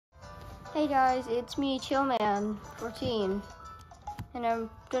Hey guys, it's me, Chillman14, and I'm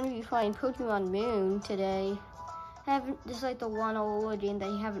gonna be playing Pokemon Moon today. This is like the one Alola game that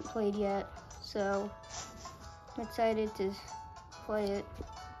you haven't played yet, so I'm excited to play it.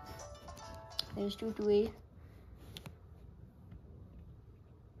 There's Tutui.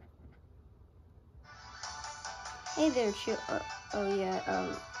 Hey there,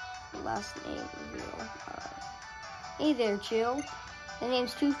 last name reveal. Hey there, Chill. The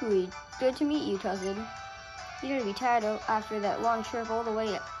name's Tutui. Good to meet you, cousin. You're gonna be tired after that long trip all the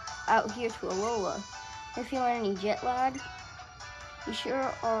way out here to Alola. Are you feeling any jet lag? You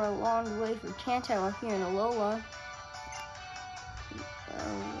sure are a long way from Kanto out here in Alola.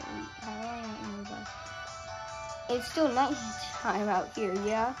 It's still night time out here,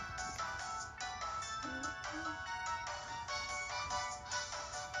 yeah?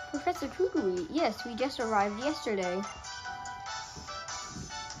 Professor Tutui, yes, we just arrived yesterday.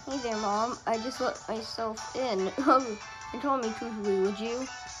 Hey there, Mom. I just let myself in. Oh, and told me Tutui, would you?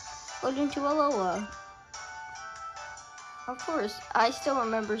 Welcome to Alola. Of course, I still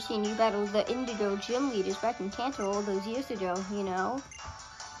remember seeing you battle the Indigo gym leaders back in Kanto all those years ago, you know?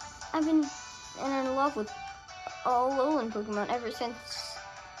 I've been in love with all Alolan Pokemon ever since,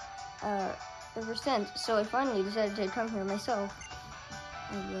 so I finally decided to come here myself.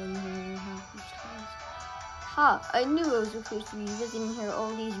 I knew I was supposed to be visiting here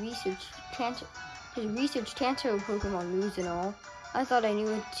all these research Kanto Pokemon moves and all. I thought I knew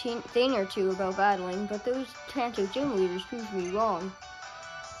a thing or two about battling, but those Kanto gym leaders proved me wrong.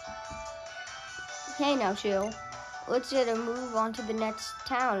 Hey now, Chill. Let's get a move on to the next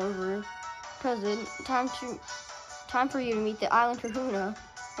town over, cousin. Time for you to meet the Island Kahuna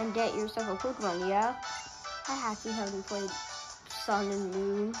and get yourself a Pokemon, yeah? I actually haven't played Sun and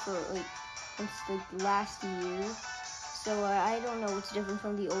Moon for since last year, so I don't know what's different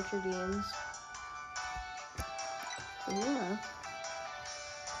from the Ultra games. Kahuna.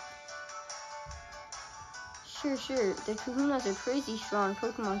 Sure. The Kahunas are crazy strong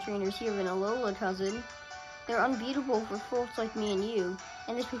Pokemon trainers here in Alola, cousin. They're unbeatable for folks like me and you.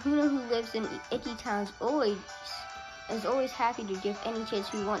 And the Kahuna who lives in Icky Town is always happy to give any kids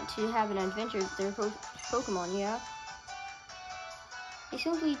who want to have an adventure with their Pokemon, yeah?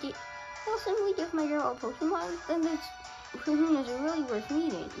 They'll simply give my girl a Pokemon? Then those Kahunas are really worth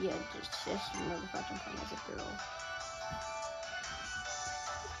meeting. Yeah, just another fucking fun as a girl.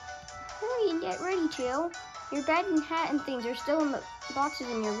 Hurry and get ready, Chill. Your bag and hat and things are still in the boxes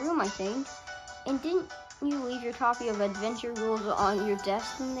in your room, I think. And didn't you leave your copy of Adventure Rules on your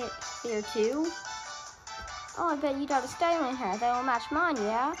desk there too? Oh, I bet you got a styling hat that'll match mine,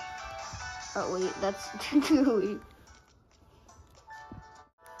 yeah? Oh wait, that's Tutui.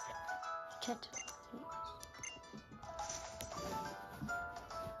 Chet.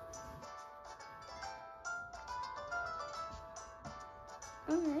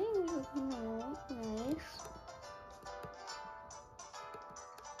 Alright, nice.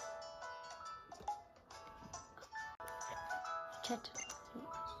 Chet.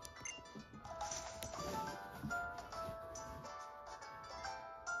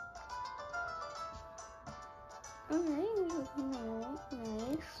 Alright,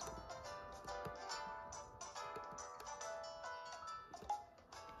 nice.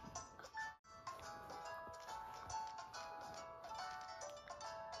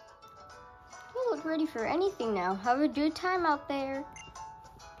 You look ready for anything now. Have a good time out there.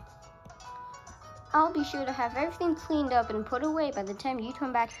 I'll be sure to have everything cleaned up and put away by the time you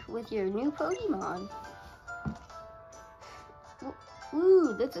come back with your new Pokemon.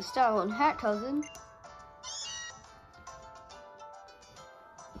 Ooh, that's a styling hat, cousin.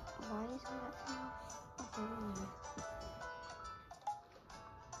 Why is that?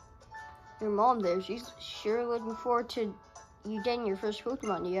 Your mom there, she's sure looking forward to you getting your first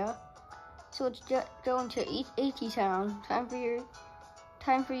Pokemon, yeah? So let's go into Icky Town. Time for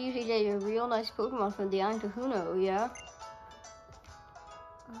you to get a real nice Pokemon from the Island Kahuna, yeah?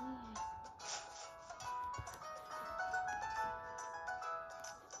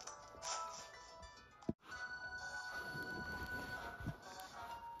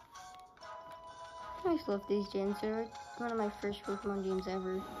 I just love these gens. They're one of my first Pokemon games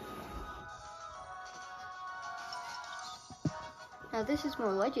ever. Now this is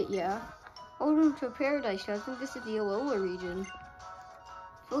more like it, yeah? Welcome to Paradise, cousin. This is the Alola region.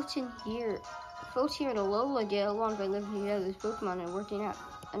 Folks here in Alola get along by living together as Pokemon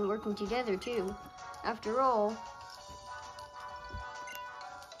and working together too. After all,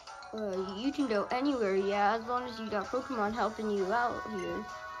 you can go anywhere, yeah, as long as you got Pokemon helping you out here.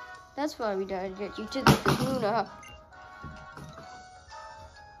 That's why we gotta get you to the Kahuna.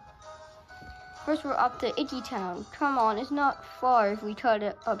 First, we're up to Itchy Town. Come on, it's not far if we cut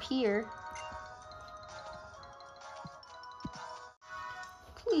it up here.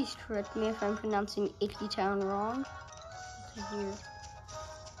 Please correct me if I'm pronouncing Itchy Town wrong. It's here.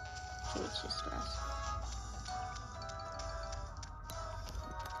 Okay, it's just us.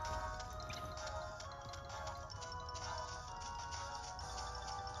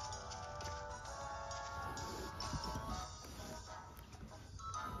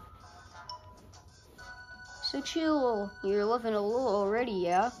 So chill, you're loving Alola already,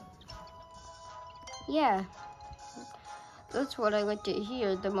 yeah? Yeah. That's what I like to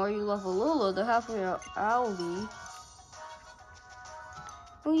hear. The more you love Alola, the happier I'll be.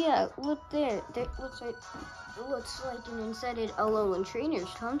 Oh yeah, look there. That looks like an incited Alolan trainers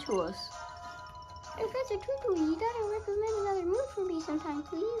come to us. Professor Tutu, you gotta recommend another move for me sometime,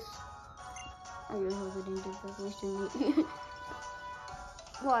 please. I really hope I didn't do that voice to me.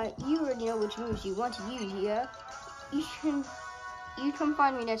 Why, you already know which moves you want to use, yeah? You come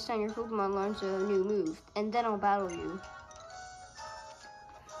find me next time your Pokemon learns a new move, and then I'll battle you.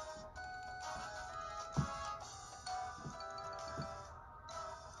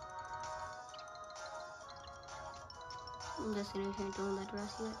 I'm just gonna can't go in that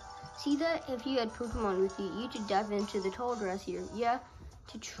dress yet. See that? If you had Pokemon with you, you could dive into the tall grass here, yeah?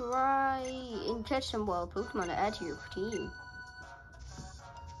 To try and catch some wild Pokemon to add to your team.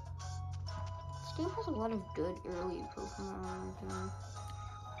 This game has a lot of good early Pokemon.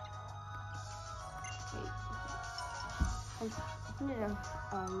 Wait. I need a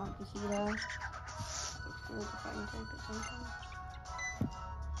Makihita. It's really the fighting type or something.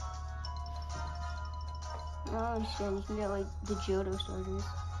 Oh shit, you can get like the Johto starters.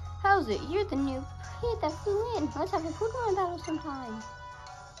 How's it? You're the new kid that flew in. Let's have a Pokemon battle sometime.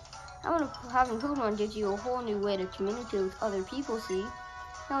 I want to having Pokemon gives you a whole new way to communicate with other people, see?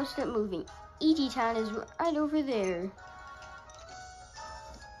 Now let's start moving. E.T. Town is right over there.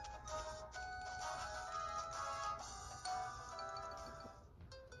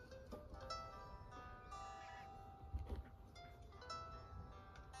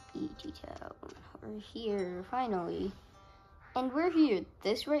 E.T. Town. We're here, finally. And we're here.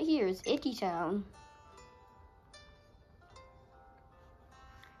 This right here is Itchy Town.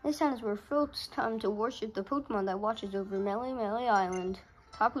 This town is where folks come to worship the Pokemon that watches over Melee Island.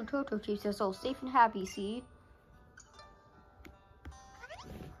 Tapu Toto keeps us all safe and happy, see?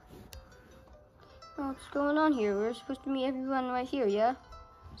 What's going on here? We're supposed to meet everyone right here, yeah?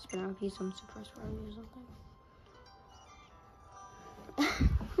 It's gonna be some surprise party or something.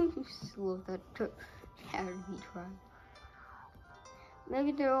 I just love that Academy trial.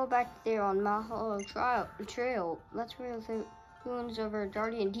 Maybe they're all back there on Mahalo Trail. That's where the ruins of our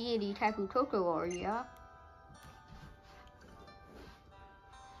guardian deity Tapu Toto are, yeah?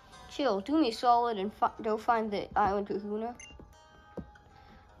 Chill, do me solid and go find the island Kahuna.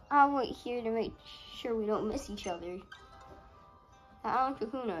 I'll wait here to make sure we don't miss each other. The island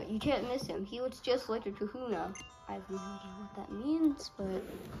Kahuna, you can't miss him. He looks just like a Kahuna. I have no idea what that means, but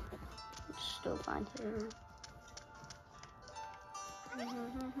let's still find him.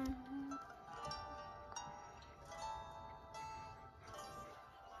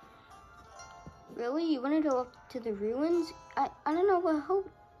 Really? You want to go up to the ruins? I don't know what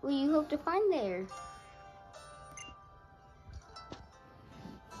you hope to find there.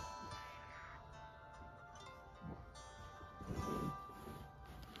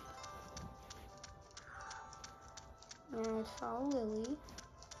 And it's all Lily.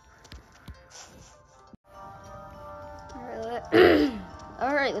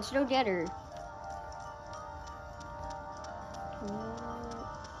 Alright, let's go get her.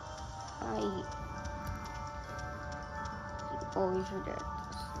 I always forget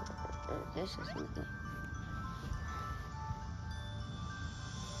this is something.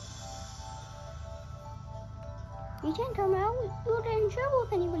 You can't come out. You'll get in trouble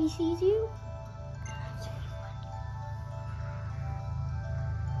if anybody sees you.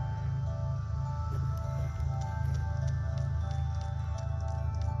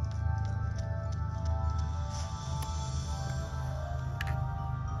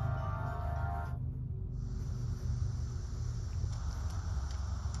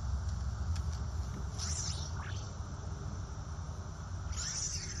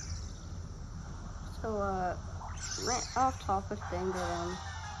 So, off topic thing, but,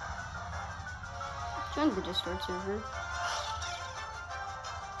 join the Discord server.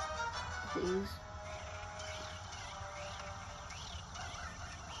 Please.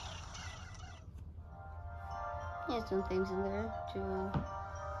 Yeah, some things in there to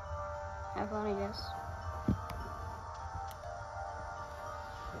have fun, I guess.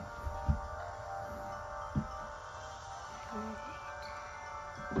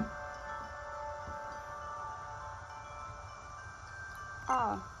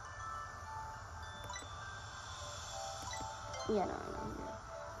 Yeah,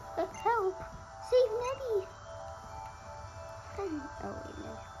 no, help! Save Nebby! Oh, wait,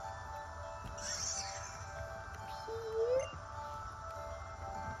 no.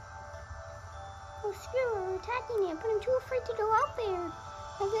 Oh, screw her, attacking it, but I'm too afraid to go out there.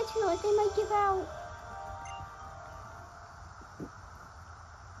 I get feel like they might give out.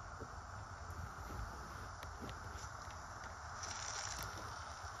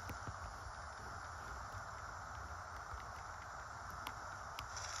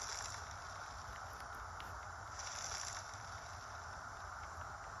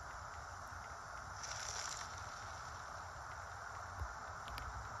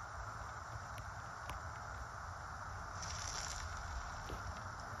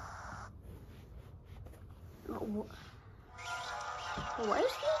 Why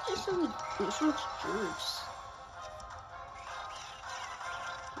is he just so much juice?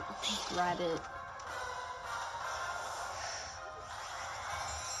 Just rabbit.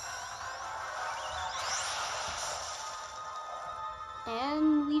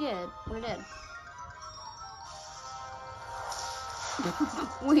 And we're dead.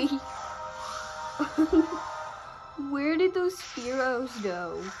 Wait. Where did those Spearows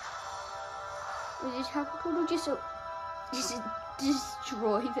go? Or did Tapakoto just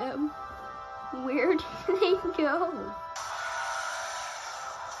destroy them? Where did they go?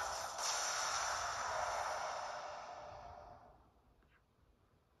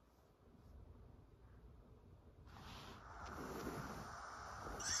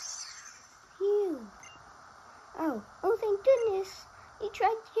 Phew. Oh, thank goodness. You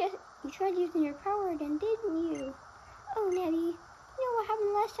tried using your power again, didn't you? Oh, Nebby, you know what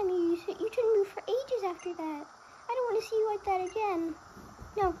happened last time you used it? You couldn't move for ages after that. I don't want to see you like that again.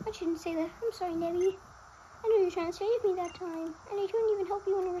 No, I shouldn't say that. I'm sorry, Nebby. I know you were trying to save me that time, and I couldn't even help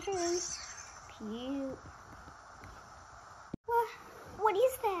you in return. Cute. What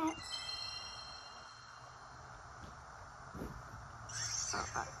is that?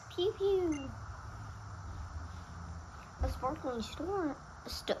 Pew pew. A sparkling stone.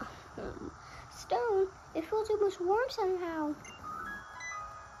 It feels almost warm somehow.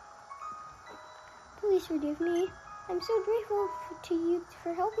 Please forgive me. I'm so grateful to you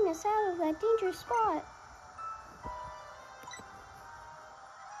for helping us out of that dangerous spot.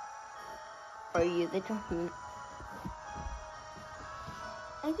 Are you the Kahuna?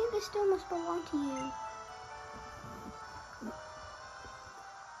 I think the stone must belong to you.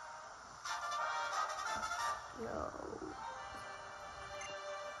 No.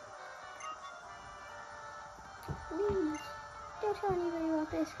 Please, don't tell anybody about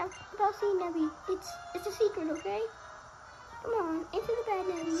this. About seeing Nebby. It's a secret, okay? Come on, into the bed,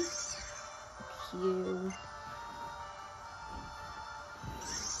 Nebby. Cute.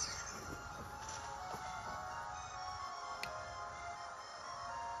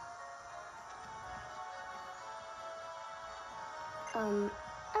 I'm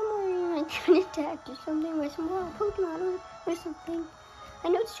worried I got attacked or something by some wild Pokemon or something. I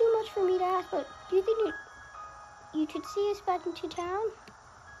know it's too much for me to ask, but do you think you could see us back into town?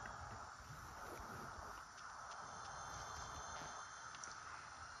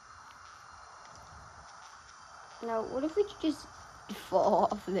 Now, what if we could just fall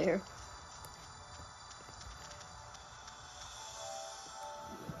off there?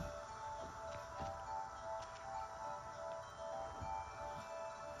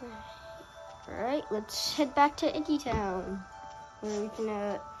 Alright, let's head back to Icky Town, where we can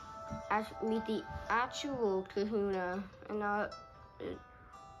meet the actual Kahuna, and not,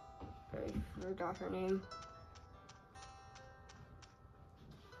 I forgot her name.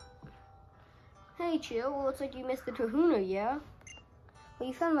 Hey, Chill, well, looks like you missed the Kahuna, yeah? Well,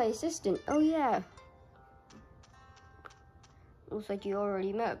 you found my assistant. Oh, yeah. Looks like you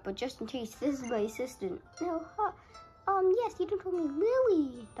already met, but just in case, this is my assistant. No, yes, you told me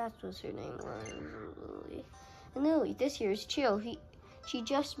Lily. That's what her name was, Lily. And Lily, this here is Chill. She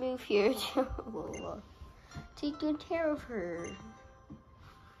just moved here to take good care of her.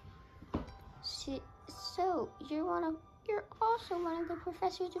 So, you're also one of the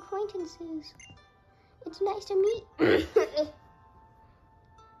professor's acquaintances. It's nice to meet.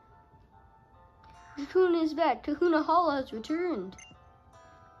 Kahuna is back. Kahuna Hala has returned.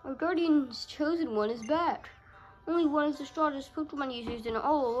 Our guardian's chosen one is back. Only one of the strongest Pokemon users in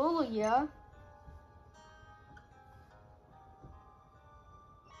Alola, yeah?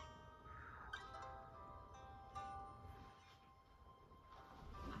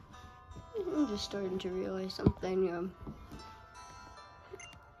 I'm just starting to realize something.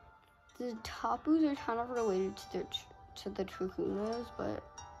 The Tapus are kind of related to the Kahunas, but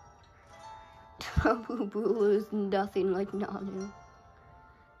Boo is nothing like Nanu.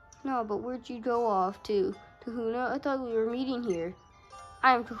 No, but where'd you go off to? Kahuna? I thought we were meeting here.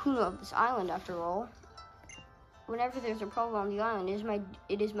 I am Kahuna of this island, after all. Whenever there's a problem on the island,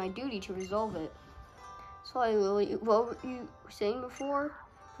 it is my duty to resolve it. Sorry, Lily. What were you saying before?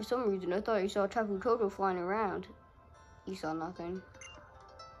 For some reason, I thought you saw Tapu Koko flying around. You saw nothing.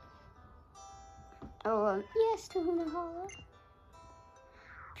 Oh, yes, Kahuna Hala.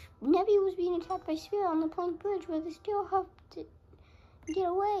 Nebby was being attacked by Spirit on the plank bridge, where they still have to get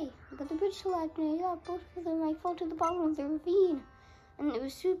away. But the bridge collapsed and I got both of them. I fell to the bottom of the ravine. And it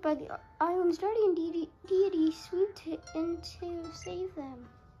was swooped by the island's guardian deity swooped in to save them.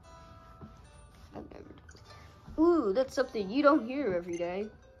 I've never done this. Ooh, that's something you don't hear every day.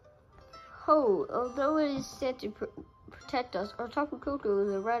 Oh, although it is said to protect us, our Tapu Koko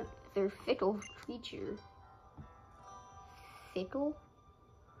is a rather fickle creature. Fickle?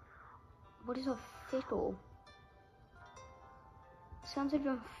 What is a fickle? Sounds like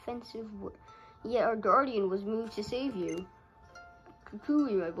an offensive word. Yet our guardian was moved to save you.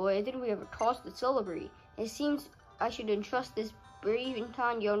 Kukui, my boy, I think we have a cause to celebrate. It seems I should entrust this brave and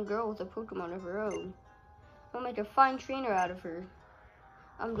kind young girl with a Pokemon of her own. I'll make a fine trainer out of her.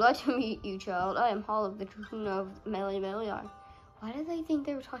 I'm glad to meet you, child. I am Hall of the Kahuna of Melee. Why did they think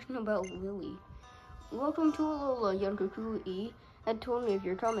they were talking about Lily? Welcome to Alola, young Kukui. Ed told me if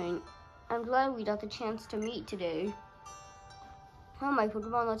you're coming. I'm glad we got the chance to meet today. Oh, my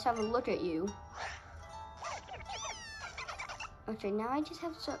Pokemon, let's have a look at you. Okay, now I just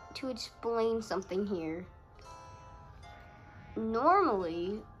have to explain something here.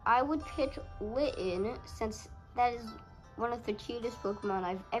 Normally, I would pick Litten, since that is one of the cutest Pokemon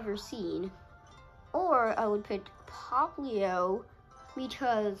I've ever seen. Or I would pick Popplio,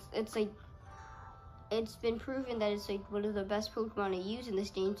 because it's like, it's been proven that it's like one of the best Pokemon to use in this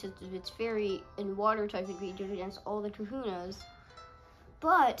game, since it's very in water type creatures against all the Kahunas.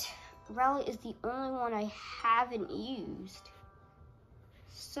 But Rowlet is the only one I haven't used.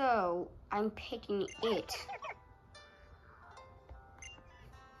 So I'm picking it.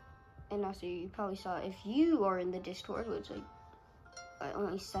 And also, you probably saw, if you are in the Discord, which like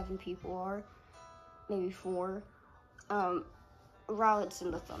only 7 people are, maybe 4, Rowlet's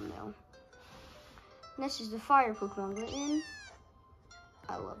in the thumbnail. Next is the fire Pokemon Litten.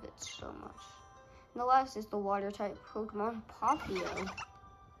 I love it so much. And the last is the water type Pokemon Popplio.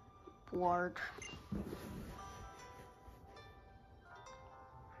 Blarg.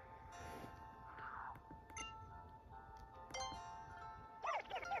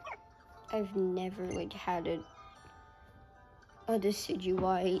 I've never like had a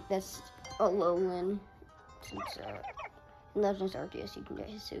Decidueye that's Alolan, since Legends Arceus you can get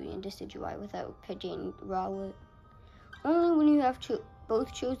Hisuian Decidueye without picking Rowlet. Only when you have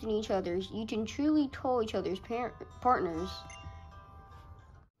both chosen each other's, you can truly call each other's partners.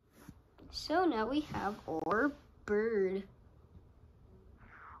 So now we have our bird.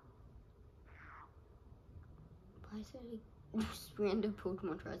 Why is that just random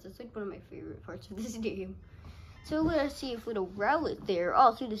Pokemon tries? That's like one of my favorite parts of this game. So let's see if little Rowlet there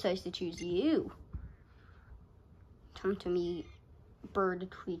also decides to choose you. Come to me, bird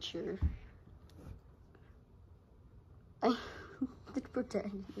creature. The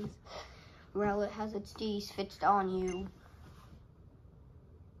protagonist. Rowlet has its D's fixed on you.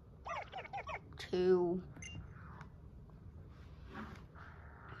 2.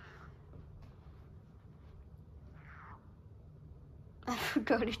 I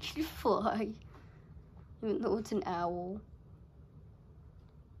forgot it could fly, even though it's an owl.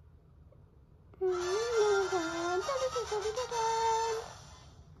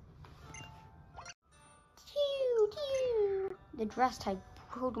 The grass type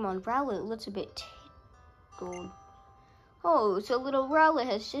Pokemon Rowlet looks a bit tickled. Oh, so little Rowlet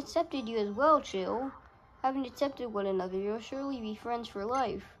has accepted you as well, Chill. Having accepted one another, you'll surely be friends for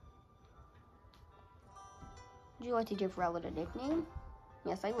life. Would you like to give Rowlet a nickname?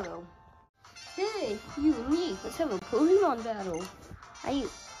 Yes, I will. Hey, you and me, let's have a Pokemon battle. I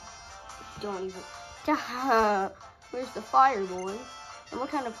don't even... Where's the fire, boy? And what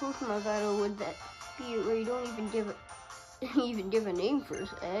kind of Pokemon battle would that be where you don't even give a name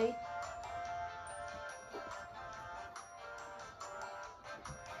first, eh?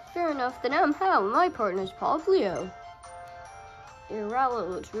 Fair enough, then I'm Hal. My partner's Popplio. Your Rowlet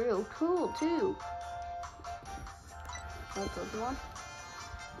looks real cool, too. Pokemon?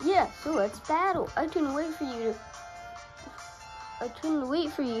 Yeah, so let's battle. I couldn't wait for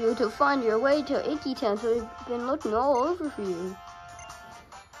you to find your way to Icky Town, so I've been looking all over for you.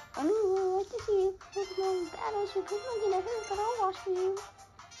 I don't really like to see Pokemon battles, so Pokemon gonna hurt, but I'll watch for you.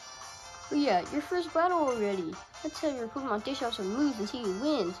 Oh yeah, your first battle already. Let's have your Pokemon dish out some moves and see who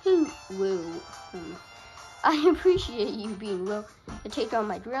wins. Who will? I appreciate you being willing to take on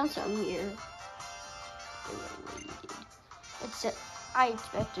my grandson here. I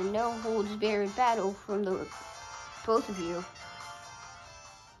expect a no-holds-barred battle from the both of you.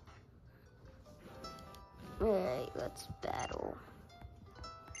 Alright, let's battle.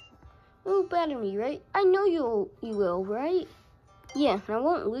 You'll battle me, right? I know you will, right? Yeah, I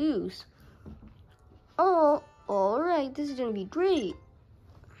won't lose. Oh, alright, this is gonna be great.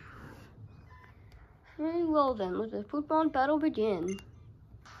 Very well then, let the Pokemon battle begin.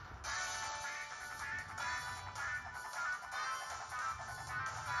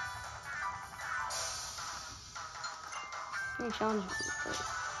 Very challenging.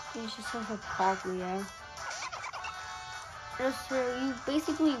 It's just have a Pogly, yeah. So you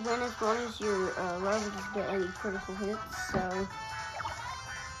basically win as long as your rival doesn't get any critical hits, so.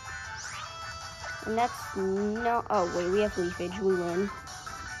 And that's no. Oh wait, we have Leafage. We win.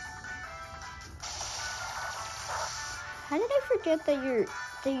 How did I forget that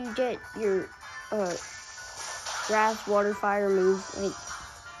you get your grass, water, fire move like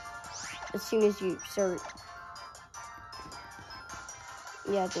as soon as you start?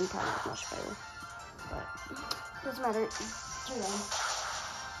 Yeah, I think probably much better, but doesn't matter.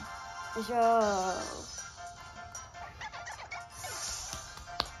 So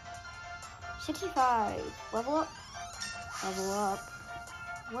 65. Level up. Level up.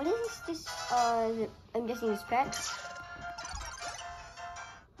 What is this? I'm guessing this pet.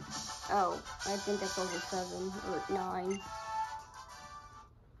 Oh, I think that's level 7 or 9.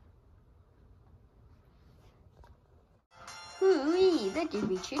 Hooey, that gave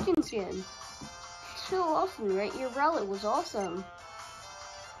me chicken skin. So awesome, right? Your relic was awesome.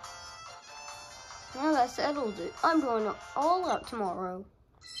 Now that settles it. I'm going all out tomorrow.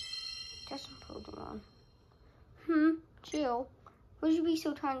 Test some Pokemon. Chill. Would you be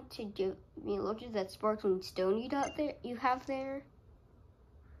so kind to give me a look at that sparkling stone you have there?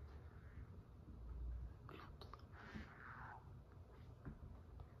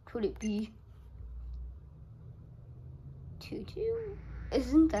 Could it be Tutu?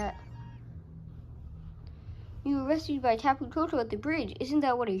 Isn't that? You were rescued by Tapu Koko at the bridge. Isn't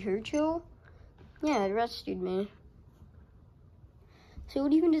that what I heard, Chill? Yeah, it rescued me. So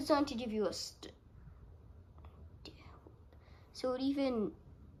it even designed to give you a stone.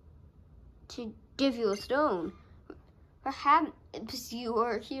 Perhaps you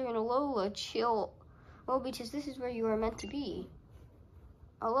are here in Alola, Chill. Well, because this is where you are meant to be.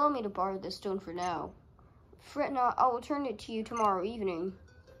 Allow me to borrow this stone for now. Fret not, I will return it to you tomorrow evening.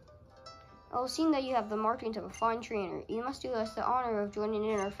 I will see that you have the markings of a fine trainer. You must do us the honor of joining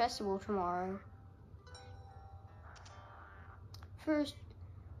in our festival tomorrow. First,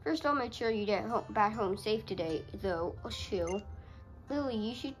 I'll make sure you get back home safe today, though. Chill. Lily,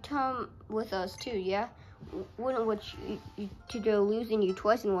 you should come with us too, yeah? Wouldn't want you to go losing you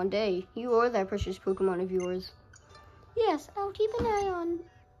twice in one day. You or that precious Pokemon of yours. Yes, I'll keep an eye on.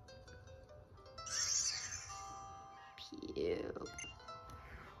 Pew.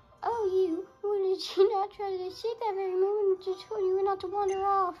 Oh, you. Why did you not try to escape that very moment I just told you not to wander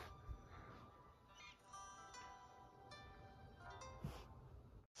off?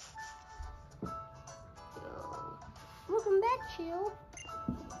 Welcome back, Chill.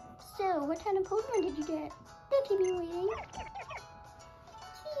 So, what kind of Pokemon did you get? Don't keep me waiting.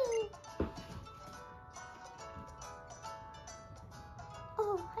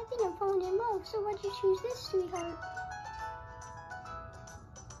 Oh, I think I'm falling in love, so why'd you choose this, sweetheart?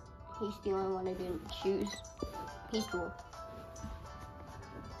 He's the only one I didn't choose. He's cool.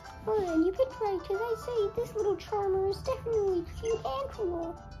 Oh, then you picked right, because I say this little charmer is definitely cute and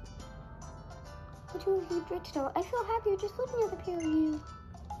cool. The two of you drift though. I feel happier just looking at the pair of you.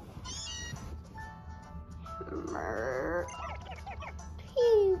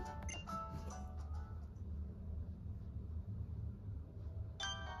 Pew.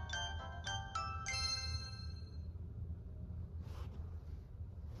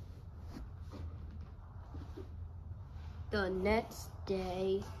 The next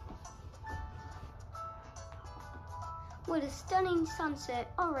day. What a stunning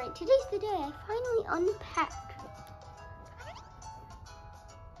sunset. Alright, today's the day I finally unpack.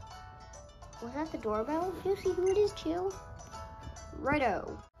 Was that the doorbell? You see who it is, Chill?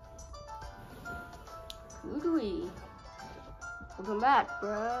 Righto. Woo-wee. Welcome back,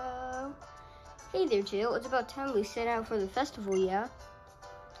 bro. Hey there, Chill. It's about time we set out for the festival, yeah?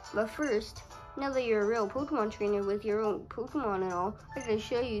 But first, now that you're a real Pokemon trainer with your own Pokemon and all, I gotta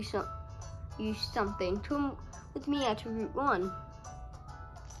show you something. Come with me out to Route 1.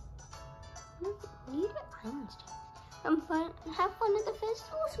 Need an island stay. Have fun at the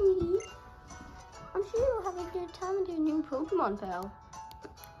festival, sweetie. I'm sure you'll have a good time with your new Pokemon pal.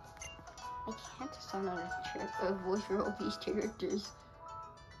 I can't decide on a voice for all these characters.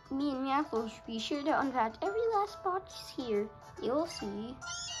 Me and Mathel should be sure to unpack every last box here. You'll see.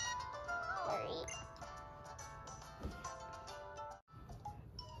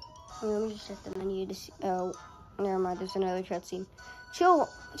 Let me just check the menu to see. Oh, never mind. There's another cutscene. Chill.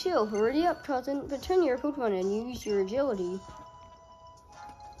 Hurry up, cousin. But turn your Pokemon and use your agility.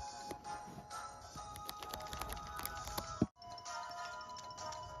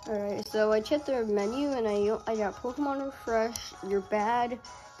 Alright, so I checked the menu and I got Pokemon Refresh, Your Bad,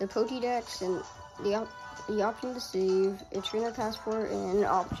 the Pokédex, and the option to save, a trainer passport, and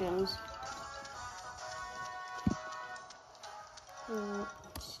options.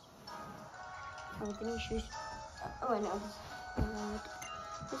 I know.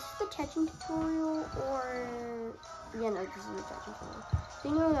 This is the catching tutorial, or yeah, no, this is the catching tutorial. So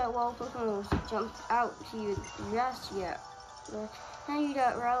you know that while Pokemon jump out to you, now you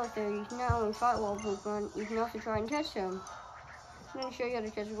got Rowlet there. You can not only fight wild Pokemon, you can also try and catch them. I'm going to show you how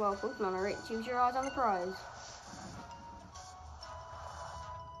to catch a wild Pokemon. Alright, choose your odds on the prize.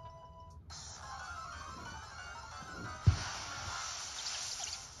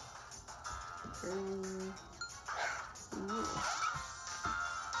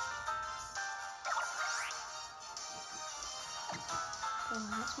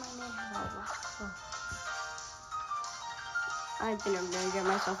 I think I'm gonna get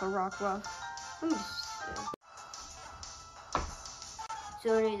myself a rock ruff.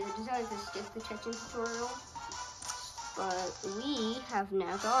 So anyway, I decided to skip the catching tutorial, but we have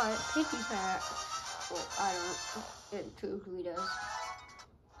now got Picky Pack. Well, I don't. It totally does.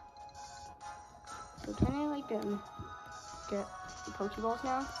 So can I like get the Pokeballs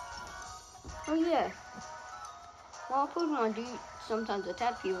now? Oh yeah. While Pokemon do sometimes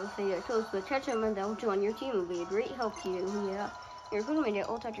attack people if they get close, but catch them and they'll join your team will be a great help to you. Yeah. Your Pokemon get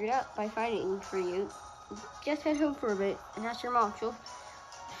all tuckered out by fighting for you. Just head home for a bit and ask your mom.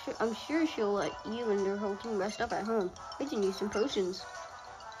 I'm sure she'll let you and your whole team rest up at home. We can use some potions.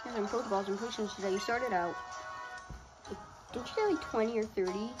 There's some Pokeballs and potions today. You started out. Did you get like 20 or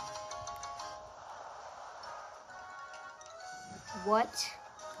 30? What?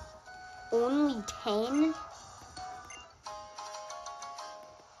 Only 10?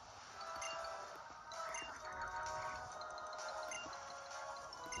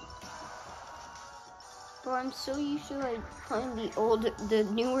 Bro, I'm so used to like playing the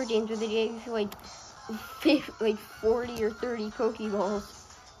newer games where they gave you like 40 or 30 Pokeballs,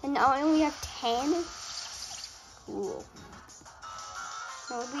 and now I only have 10. Cool.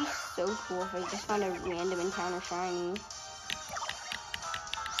 That would be so cool if I just found a random encounter shiny.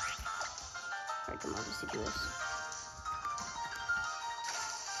 Alright, come on, just to do this.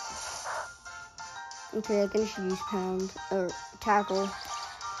 Okay, I think I should use Pound or Tackle.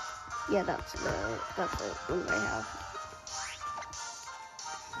 Yeah, that's the one I have.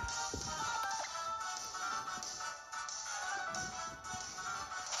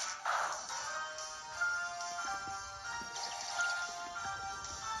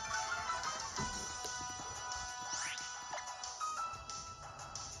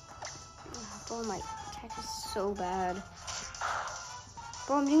 Oh, my attack is so bad.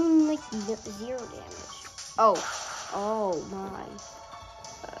 Bro, I'm doing like 0 damage. Oh my.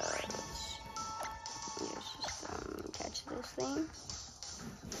 Let's just catch this thing.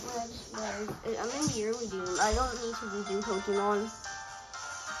 I'm in the early game. I don't need to be doing Pokemon.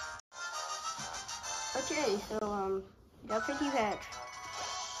 Okay, so got 50 packs.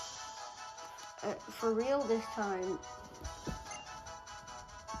 For real this time.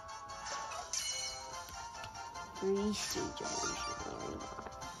 3 stage generation.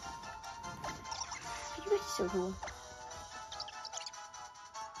 It's so cool.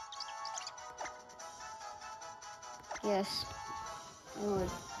 Yes, I would.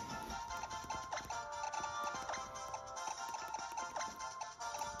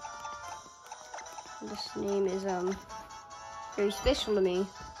 This name is very special to me,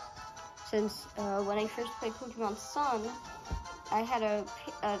 since when I first played Pokemon Sun, I had a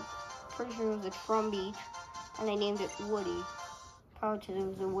pretty sure it was a Trumbeach, and I named it Woody. Probably because it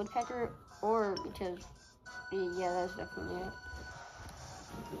was a woodpecker, or because, yeah, that's definitely it.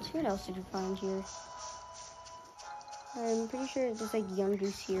 Let's see what else did you find here. I'm pretty sure there's like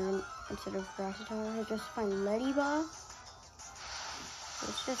Yungoos here instead of Rattata. I just find Ladybug.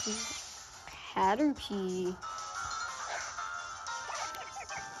 It's just Caterpie.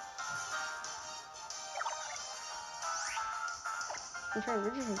 I'm sorry,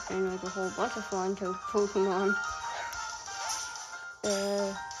 we're just saying like a whole bunch of flying Pokemon.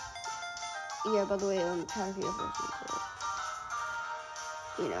 Yeah, by the way, Caterpie is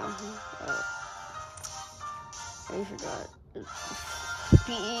you know, I forgot.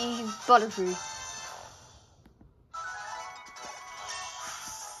 Butterfree.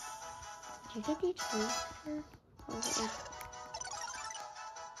 Did you get the experience?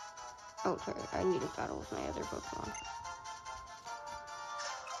 Oh, sorry, I need to battle with my other Pokemon.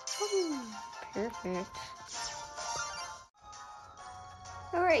 Perfect.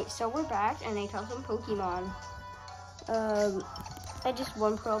 Alright, so we're back, and I caught some Pokemon. I had just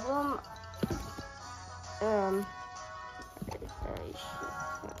one problem.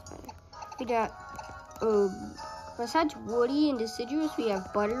 We got, besides Woody and Deciduous, we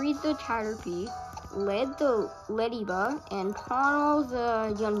have Buttery the Caterpie, Led the Ladybug, and Pono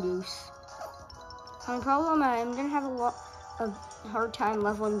the Yungoose. The problem, I'm gonna have a lot of hard time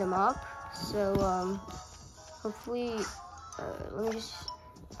leveling them up, so, hopefully, let me just,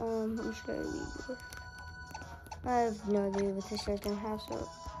 who should I lead with? I have no idea what this guy's gonna have, so,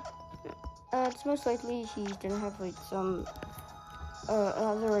 it's most likely he's gonna have, like, some,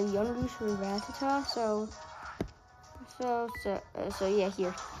 either a Yungoose or a Rattata, so yeah,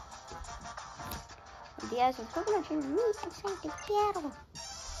 here. Yeah, so Pokemon can really excite the cattle.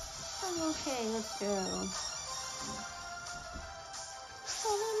 Okay, let's go.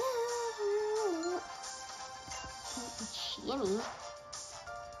 Jimmy.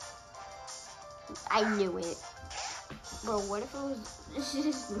 I knew it. Bro, what if it was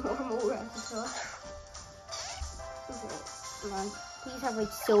just normal Rattata? Okay, come on. Please have like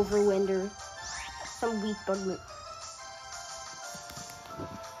Silverwind or some weak bug move.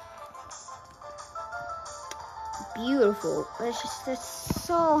 Beautiful. That's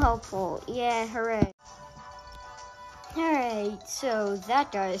so helpful. Yeah, hooray. Alright, so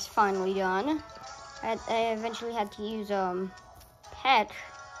that guy is finally done. I eventually had to use Peck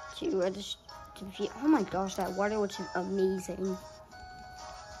to defeat. Oh my gosh, that water looks amazing.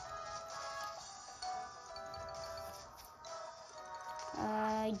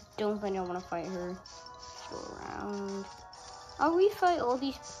 I don't think I want to fight her. Go around. I'll refight all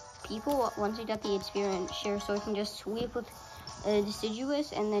these people once I get the experience share, so I can just sweep with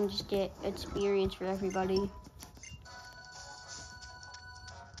Deciduous and then just get experience for everybody.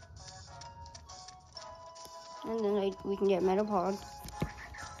 And then we can get Metapod.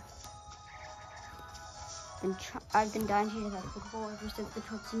 And I've been dying to use that Pokeball ever since the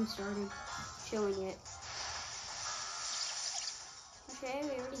cutscene started showing it. Okay, we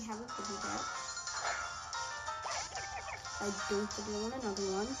already have a Pokeball. I don't think I want another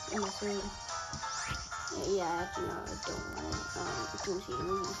one, unless yeah, actually no, I don't want it. It's gonna see the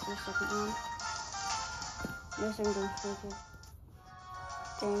movie for a second one. Yes, I'm going for it.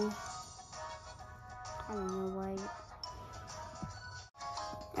 Dang. I don't know why.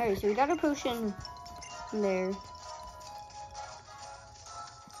 Alright, so we got a potion there.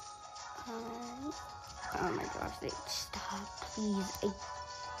 Oh my gosh, stop, please.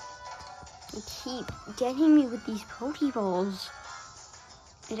 I keep getting me with these Pokeballs.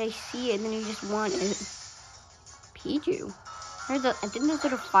 And I see it, and then you just want it. Pichu. I think there's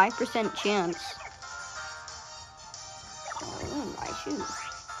like a 5% chance. Oh, my shoes.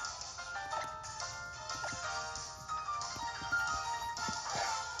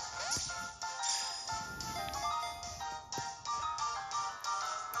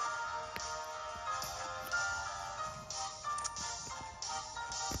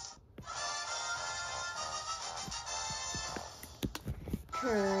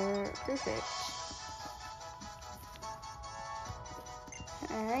 Perfect.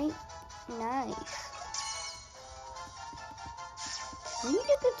 Alright, nice. We need a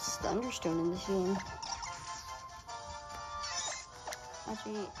good Thunderstone in this game.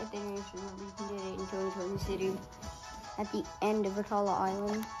 Actually, I think we can get it in Tony City at the end of Alola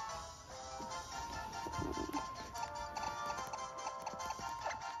Island.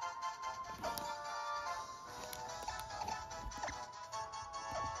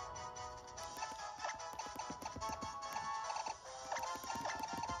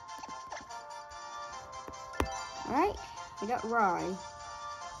 Alright, we got Rai.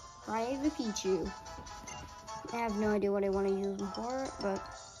 Rai is a Pichu. I have no idea what I want to use him for, but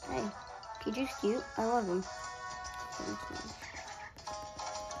hey, Pichu's cute. I love him.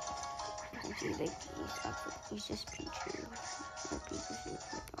 He's just Pichu.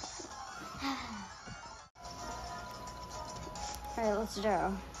 Alright, let's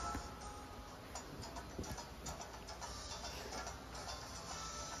go.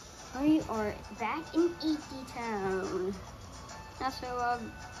 We are back in 80 Town. Also,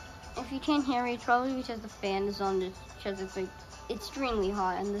 if you can't hear me, it's probably because the fan is on, because it's like extremely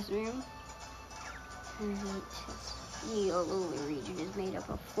hot in this room. The Alola region is made up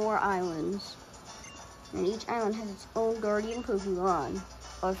of 4 islands, and each island has its own guardian Pokemon.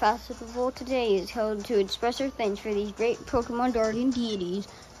 Our festival today is held to express our thanks for these great Pokemon guardian deities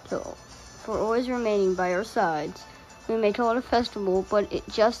for always remaining by our sides. We may call it a festival, but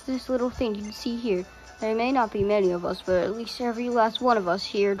just this little thing you can see here. There may not be many of us, but at least every last one of us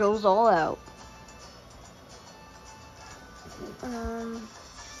here goes all out.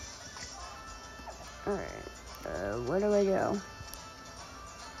 Alright, where do I go?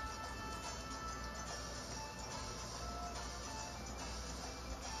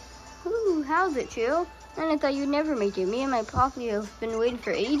 Ooh, how's it, Chill? And I thought you'd never make it. Me and my Poppy have been waiting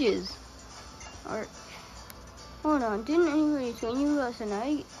for ages. Or, hold on, didn't anybody tell you last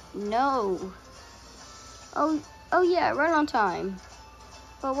night? No. Oh yeah, right on time.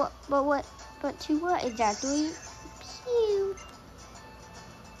 But to what exactly? Pew.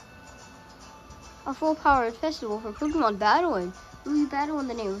 A full-powered festival for Pokemon battling. We battle in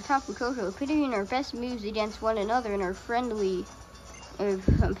the name of Tapu Koko, pitting our best moves against one another in our friendly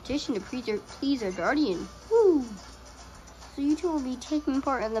competition to please our guardian. Woo! So you two will be taking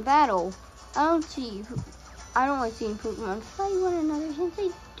part in the battle. I don't like seeing Pokemon fight one another since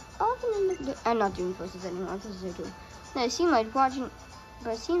they often I'm not doing voices anymore because I do. Now it seems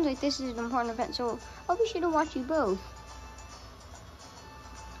like this is an important event, so I'll be sure to watch you both.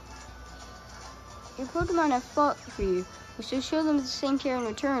 Your Pokemon have fought for you, so show them the same care in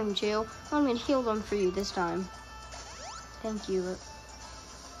return, Jill. I'm going to heal them for you this time. Thank you.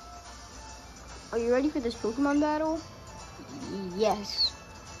 Are you ready for this Pokemon battle? Yes.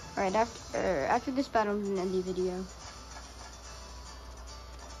 Alright, after this battle, I'm going to end the video.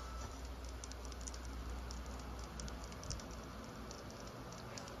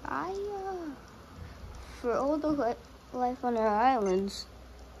 For all the life on our islands,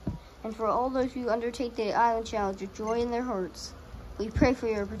 and for all those who undertake the island challenge with joy in their hearts, we pray for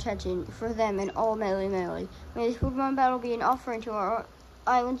your protection for them and all Melee. May this Pokemon battle be an offering to our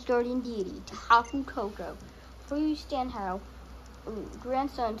island's guardian deity, Tapu Koko. For you stand Hao,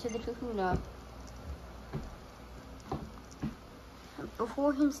 grandson to the Kahuna.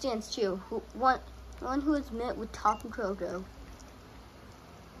 Before him stands Chill, one who has met with Tapu Koko.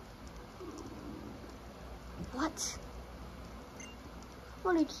 What?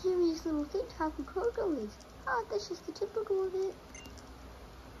 What a curious little thing Tapu Koko is. That's just the typical of it.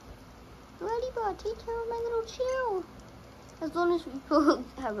 Ladybot, take care of my little Chill. As long as we both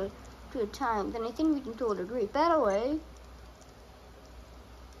have a good time, then I think we can call it a great battle, eh?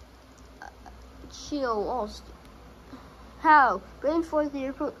 Chill, How? Bring forth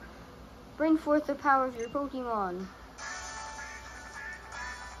the power of your Pokemon.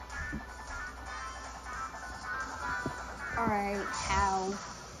 Alright, How?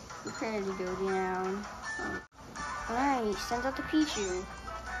 Prepare to go down. Alright, send out the Pichu.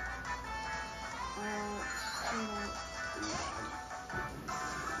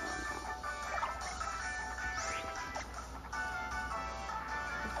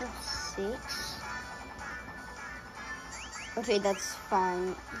 Six. Okay, that's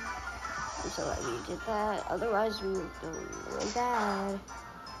fine. I'm so glad we did that. Otherwise, we would go really bad.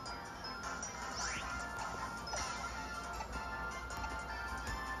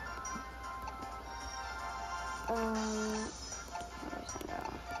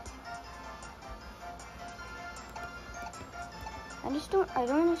 I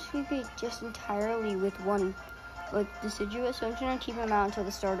don't want to sweep it just entirely with one, like deciduous, so I'm trying to keep them out until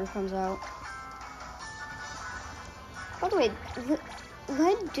the starter comes out. By the way,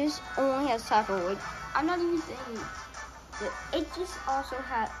 lead just only has tackle. Like, I'm not even saying that it just also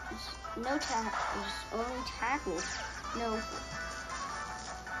has no tackle, just only tackle. No.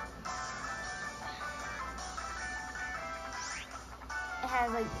 It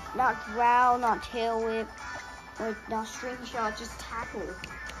has like not growl, not tail whip, like not string shot, just tackle.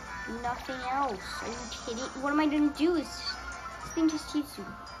 Nothing else. Are you kidding? What am I gonna do? This thing just keeps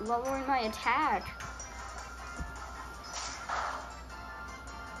lowering my attack.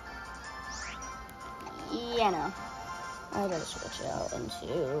 Yeah, no. I gotta switch out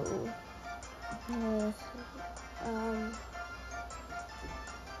into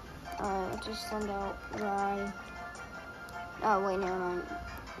just send out Rye. Oh wait, never mind.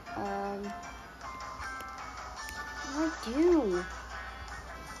 What do I do?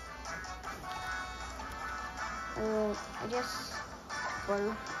 I guess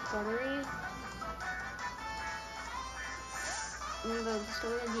Buttery. Even though the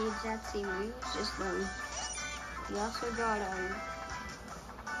story of the exact same moves, just we also got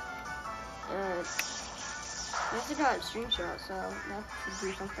just got a screenshot, so that should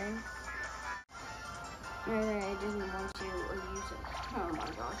do something. I didn't want to use it. Oh my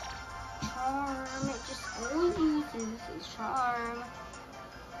gosh. Charm, it just only uses its charm.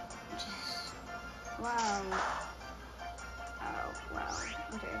 Just, wow. Oh, wow.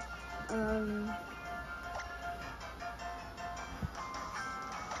 Okay.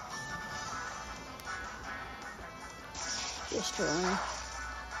 Just trolling.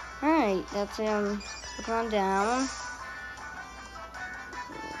 Alright, that's, Pokemon down.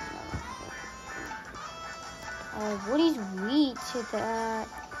 What is weak to that?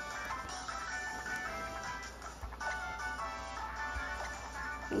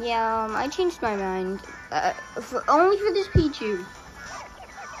 Yeah, I changed my mind. Only for this Pichu.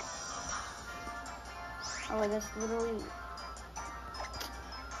 Oh, wait, that's literally...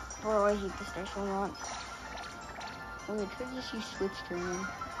 Oh, I hate this special one. Oh, I could just use Switch Training.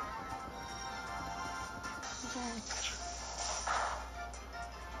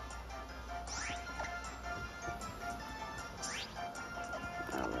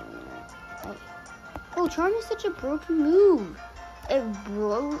 Oh, Charm is such a broken move. It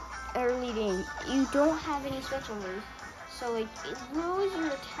broke early game. You don't have any special moves, so like it lowers your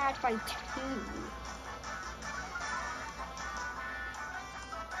attack by 2.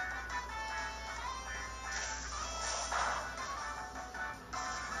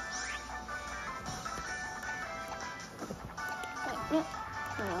 No,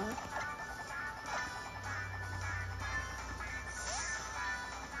 hold on.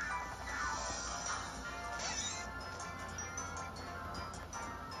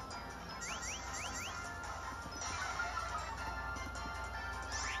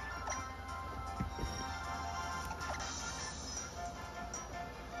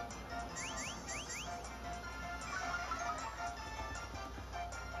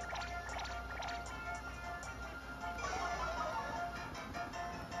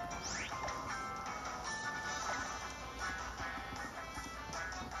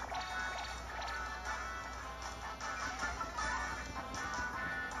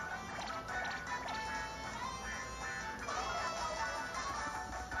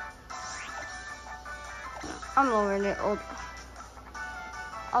 I'm lowering it.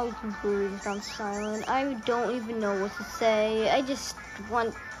 I'll completely just on silent. I don't even know what to say. I just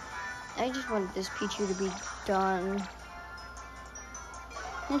want this Pichu to be done.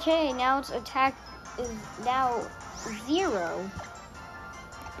 Okay, now its attack is now 0.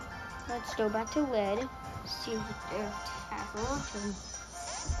 Let's go back to lead. See if their attack works.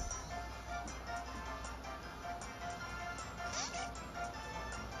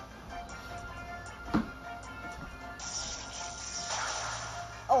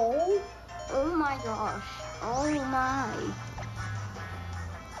 Oh my gosh. Oh my.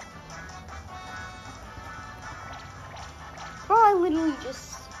 Bro, I literally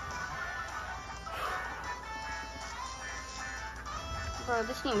just... Bro,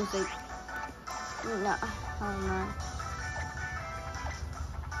 this game is like... No. Oh my.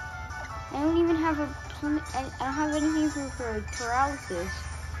 I don't even have I don't have anything for paralysis.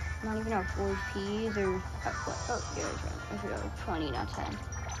 Not even have 4 Ps or... Oh, yeah, I forgot. 20, not 10.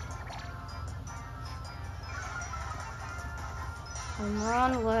 Come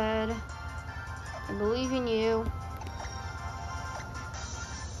on, lead. I believe in you.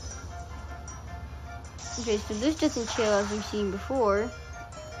 Okay, so this doesn't kill as we've seen before.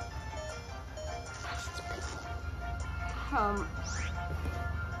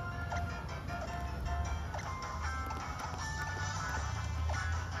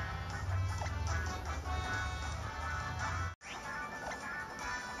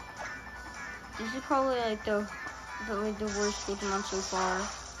 This is probably like the worst Pokemon so far.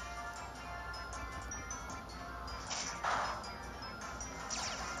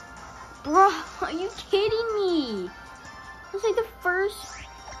 Bro, are you kidding me? It's like the first,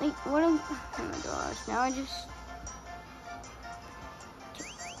 like, what oh my gosh, now I just,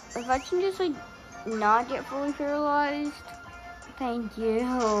 if I can just, like, not get fully paralyzed, thank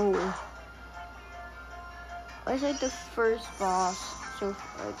you. It's like the first boss, so,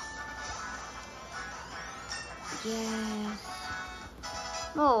 like, yes.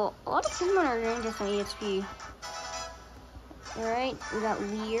 Oh, a lot of Pokemon are getting just on EXP. Alright, we got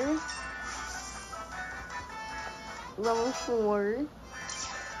Leer. Level 4.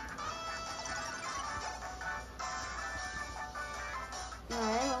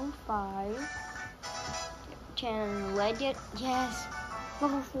 Alright, level 5. Can lead get? Yes.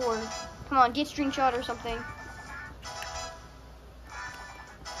 Level 4. Come on, get screenshot or something.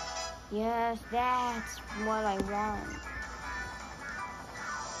 Yes, that's what I want.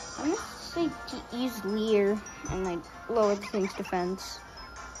 I'm just just like use Leer and like lower the thing's defense.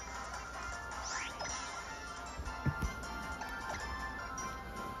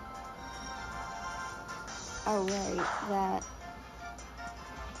 Oh right, that.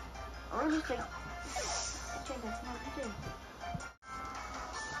 Or just like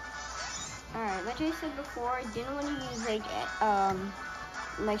alright, like I said before, I didn't want to use like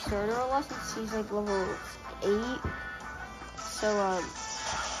my starter a lot since he's like level 8. So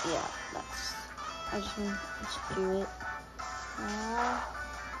yeah, I just want to do it.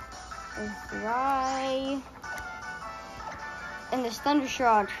 Fly. And this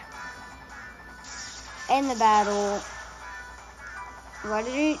Thunderstruck. And the battle.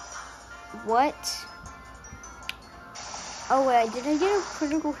 What? Oh wait, did I get a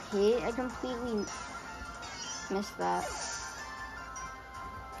critical hit? I completely missed that.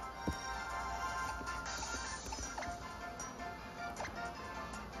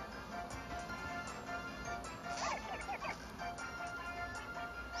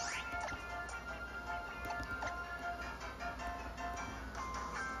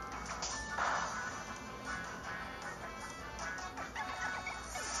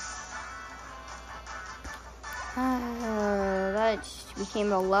 That just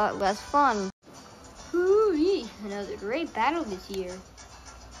became a lot less fun. Hoo-wee! Another great battle this year.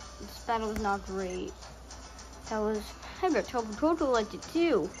 This battle was not great. I bet Topo liked it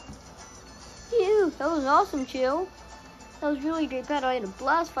too. Phew, that was awesome, Chill. That was really a great battle. I had a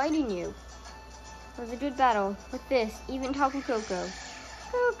blast fighting you. It was a good battle. With this, even Tapu Koko.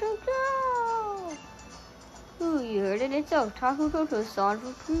 Ooh, you heard it itself. Tapu Koko's song for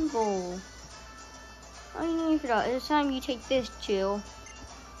approval. Oh, you know you forgot. It's time you take this, Chill.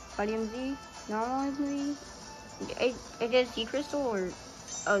 Vitamin Z? Normal Z? I guess Z crystal or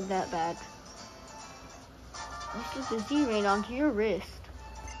that bad. This is the Z ring onto your wrist.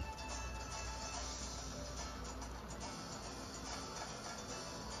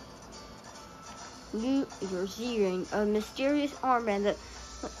 Your Z ring, a mysterious armband that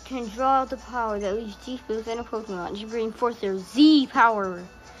can draw out the power that leads deep within a Pokemon to bring forth their Z power.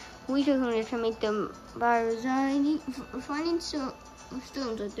 We took them to make them by refining stones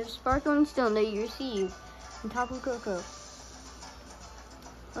like the sparkling stone that you receive in Tapu Koko.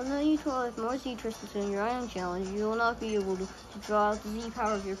 Although you collect more Z crystals in your Iron Challenge, you will not be able to draw out the Z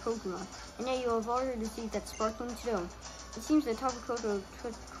power of your Pokemon. And yet you have already received that sparkling stone. It seems that Tapu Koko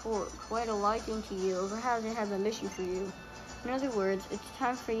took quite a liking to you, or perhaps it has a mission for you. In other words, it's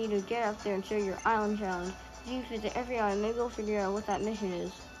time for you to get out there and show your Island Challenge. If you visit every island, maybe we'll figure out what that mission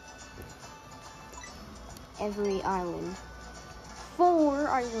is. Every island. 4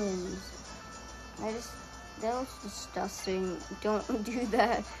 islands. That was disgusting. Don't do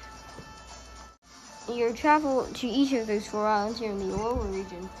that. Your travel to each of those 4 islands here in the Alola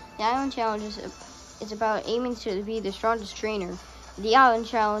region. The Island Challenge is about aiming to be the strongest trainer. The Island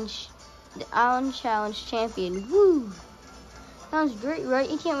Challenge champion. Woo! Sounds great, right?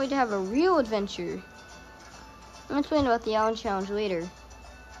 You can't wait to have a real adventure. I'll explain about the Island Challenge later.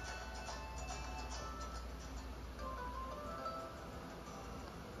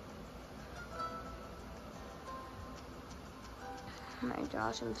 Oh my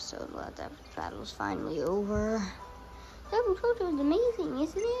gosh, I'm so glad that battle's finally over. That was amazing,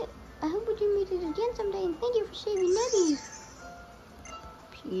 isn't it? I hope we do meet it again someday, and thank you for saving Nebby.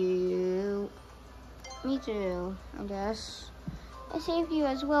 Pew. Me too, I guess. I saved you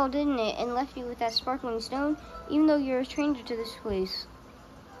as well, didn't it? And left you with that sparkling stone, even though you're a stranger to this place.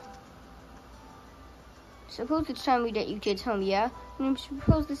 Suppose it's time we get you kids home, yeah? And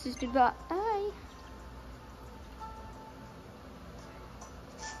suppose this is goodbye. Bye.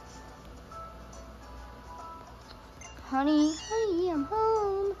 Honey, I'm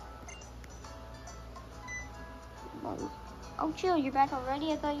home. Oh, Chill, you're back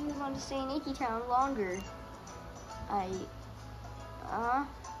already? I thought you were going to stay in Icky Town longer.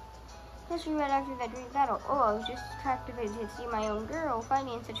 Yes, we right after that great battle. Oh, I was just captivated to see my own girl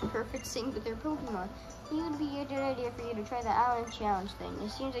fighting in such a perfect sync with their Pokemon. It would be a good idea for you to try the Island Challenge thing. It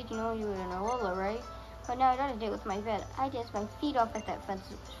seems like you know you were in Alola, right? But now I got a date with my vet. I danced my feet off at that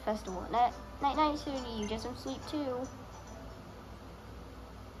festival. Night, Sooty. You get some sleep too.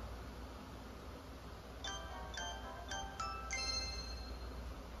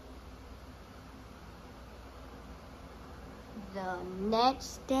 The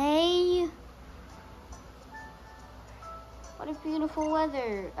next day. What a beautiful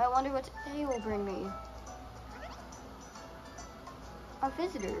weather. I wonder what today will bring me. A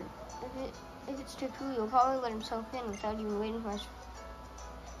visitor. If it's too cool, you'll probably let himself in without even waiting for us.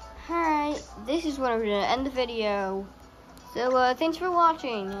 Alright, this is where we're gonna end the video. So, thanks for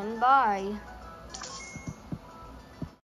watching, and bye.